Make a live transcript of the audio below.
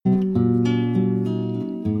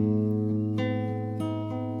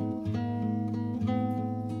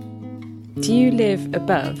Do you live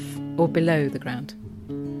above or below the ground?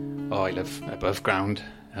 Oh, I live above ground,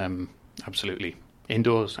 absolutely.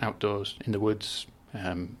 Indoors, outdoors, in the woods,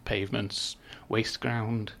 pavements, waste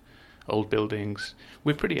ground, old buildings.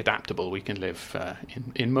 We're pretty adaptable. We can live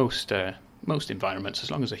in most environments as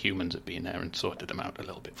long as the humans have been there and sorted them out a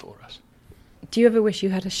little bit for us. Do you ever wish you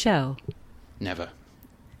had a shell? Never.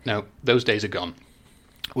 No, those days are gone.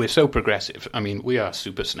 We're so progressive. I mean, we are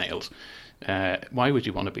super snails. Why would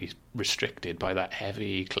you want to be restricted by that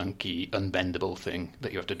heavy, clunky, unbendable thing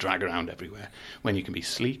that you have to drag around everywhere when you can be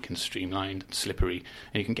sleek and streamlined and slippery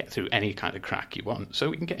and you can get through any kind of crack you want? So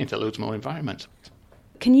we can get into loads more environments.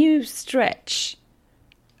 Can you stretch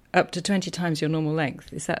up to 20 times your normal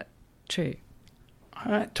length? Is that true?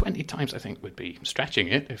 20 times I think would be stretching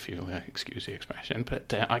it, if you excuse the expression,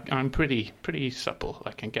 but I'm pretty supple.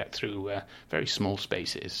 I can get through very small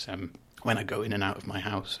spaces when I go in and out of my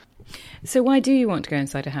house. So why do you want to go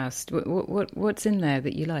inside a house? What's in there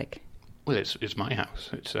that you like? Well, it's my house.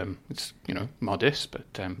 It's modest but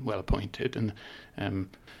well appointed, and I'm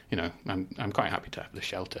quite happy to have the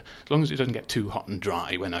shelter as long as it doesn't get too hot and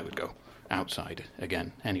dry when I would go outside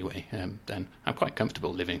again. Anyway, then I'm quite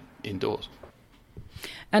comfortable living indoors.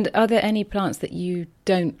 And are there any plants that you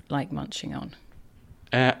don't like munching on?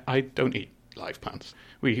 I don't eat live plants.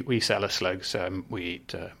 We sell as slugs. We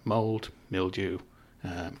eat mould, mildew,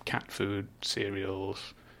 cat food,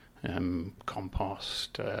 cereals,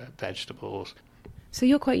 compost, vegetables. So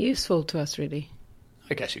you're quite useful to us, really.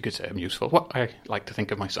 I guess you could say I'm useful. What I like to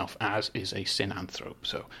think of myself as is a synanthrope.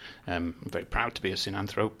 So I'm very proud to be a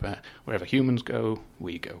synanthrope. Wherever humans go,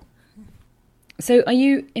 we go. So are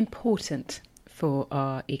you important for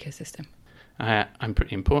our ecosystem? I'm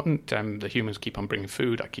pretty important. The humans keep on bringing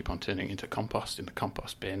food. I keep on turning into compost in the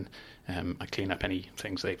compost bin. I clean up any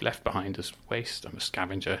things they've left behind as waste. I'm a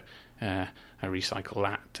scavenger. I recycle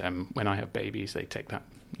that. When I have babies, they take that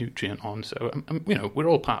nutrient on. So, we're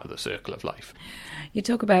all part of the circle of life. You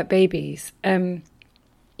talk about babies.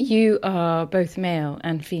 You are both male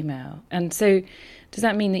and female. And so does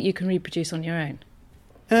that mean that you can reproduce on your own?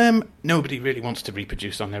 Nobody really wants to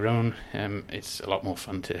reproduce on their own. It's a lot more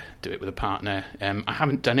fun to do it with a partner. I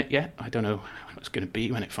haven't done it yet. I don't know how it's going to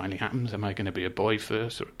be when it finally happens. Am I going to be a boy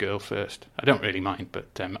first or a girl first? I don't really mind,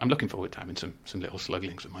 but I'm looking forward to having some little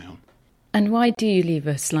sluglings of my own. And why do you leave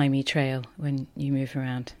a slimy trail when you move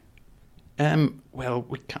around? Well,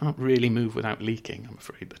 we can't really move without leaking, I'm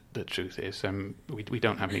afraid. The truth is, we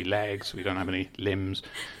don't have any legs, we don't have any limbs.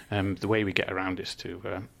 The way we get around is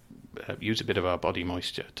to use a bit of our body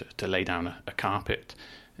moisture to lay down a carpet,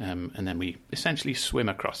 and then we essentially swim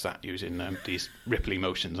across that using these ripply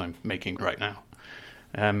motions I'm making right now.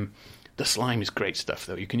 The slime is great stuff,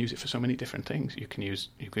 though. You can use it for so many different things. You can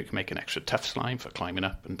make an extra tough slime for climbing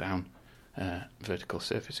up and down vertical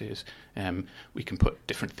surfaces. We can put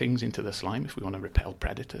different things into the slime if we want to repel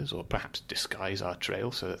predators or perhaps disguise our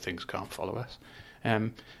trail so that things can't follow us.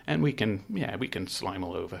 And we can slime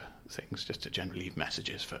all over things just to generally leave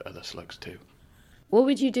messages for other slugs too. What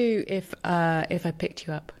would you do if I picked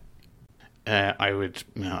you up?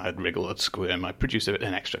 I'd wriggle, I'd squirm, I'd produce an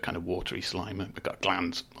extra kind of watery slime. I've got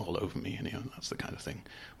glands all over me, and that's the kind of thing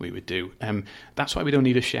we would do. That's why we don't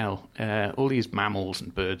need a shell. All these mammals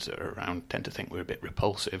and birds that are around tend to think we're a bit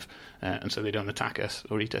repulsive, and so they don't attack us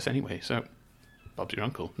or eat us anyway. So, Bob's your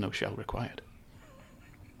uncle, no shell required.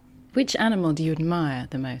 Which animal do you admire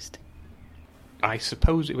the most? I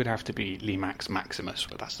suppose it would have to be Limax maximus,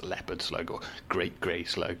 well, that's the leopard slug or great grey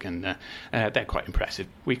slug, and they're quite impressive.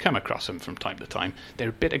 We come across them from time to time. They're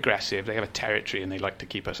a bit aggressive, they have a territory and they like to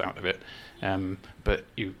keep us out of it. But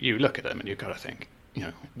you look at them and you've got to think,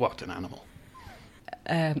 what an animal.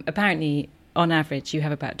 Apparently, on average, you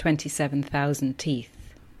have about 27,000 teeth.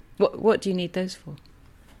 What do you need those for?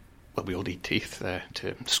 Well, we all need teeth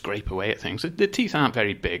to scrape away at things. The teeth aren't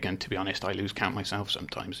very big, and to be honest, I lose count myself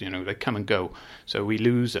sometimes. They come and go, so we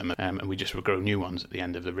lose them, and we just grow new ones at the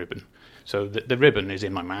end of the ribbon. So the ribbon is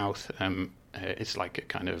in my mouth. It's like a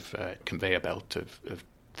kind of conveyor belt of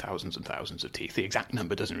thousands and thousands of teeth. The exact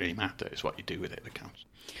number doesn't really matter. It's what you do with it that counts.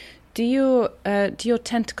 Do your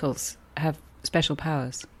tentacles have special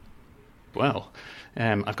powers? Well,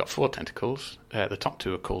 I've got 4 tentacles. The top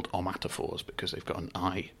 2 are called omatophores because they've got an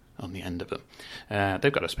eye on the end of them.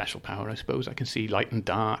 They've got a special power, I suppose. I can see light and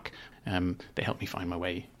dark. They help me find my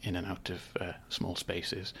way in and out of small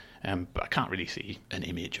spaces. But I can't really see an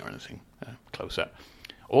image or anything close up.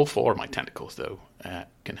 All 4 of my tentacles, though,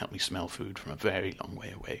 can help me smell food from a very long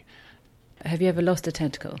way away. Have you ever lost a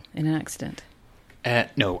tentacle in an accident?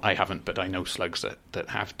 No, I haven't, but I know slugs that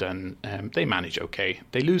have done. They manage okay.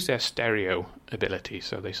 They lose their stereo ability,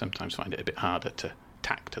 so they sometimes find it a bit harder to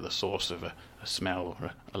tack to the source of a smell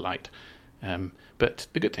or a light. But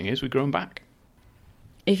the good thing is we grow them back.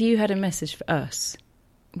 If you had a message for us,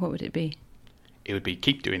 what would it be? It would be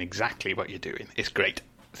keep doing exactly what you're doing. It's great.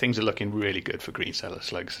 Things are looking really good for green cellar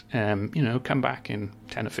slugs. Come back in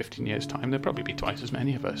 10 or 15 years' time, there'll probably be twice as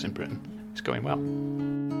many of us in Britain. It's going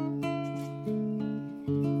well.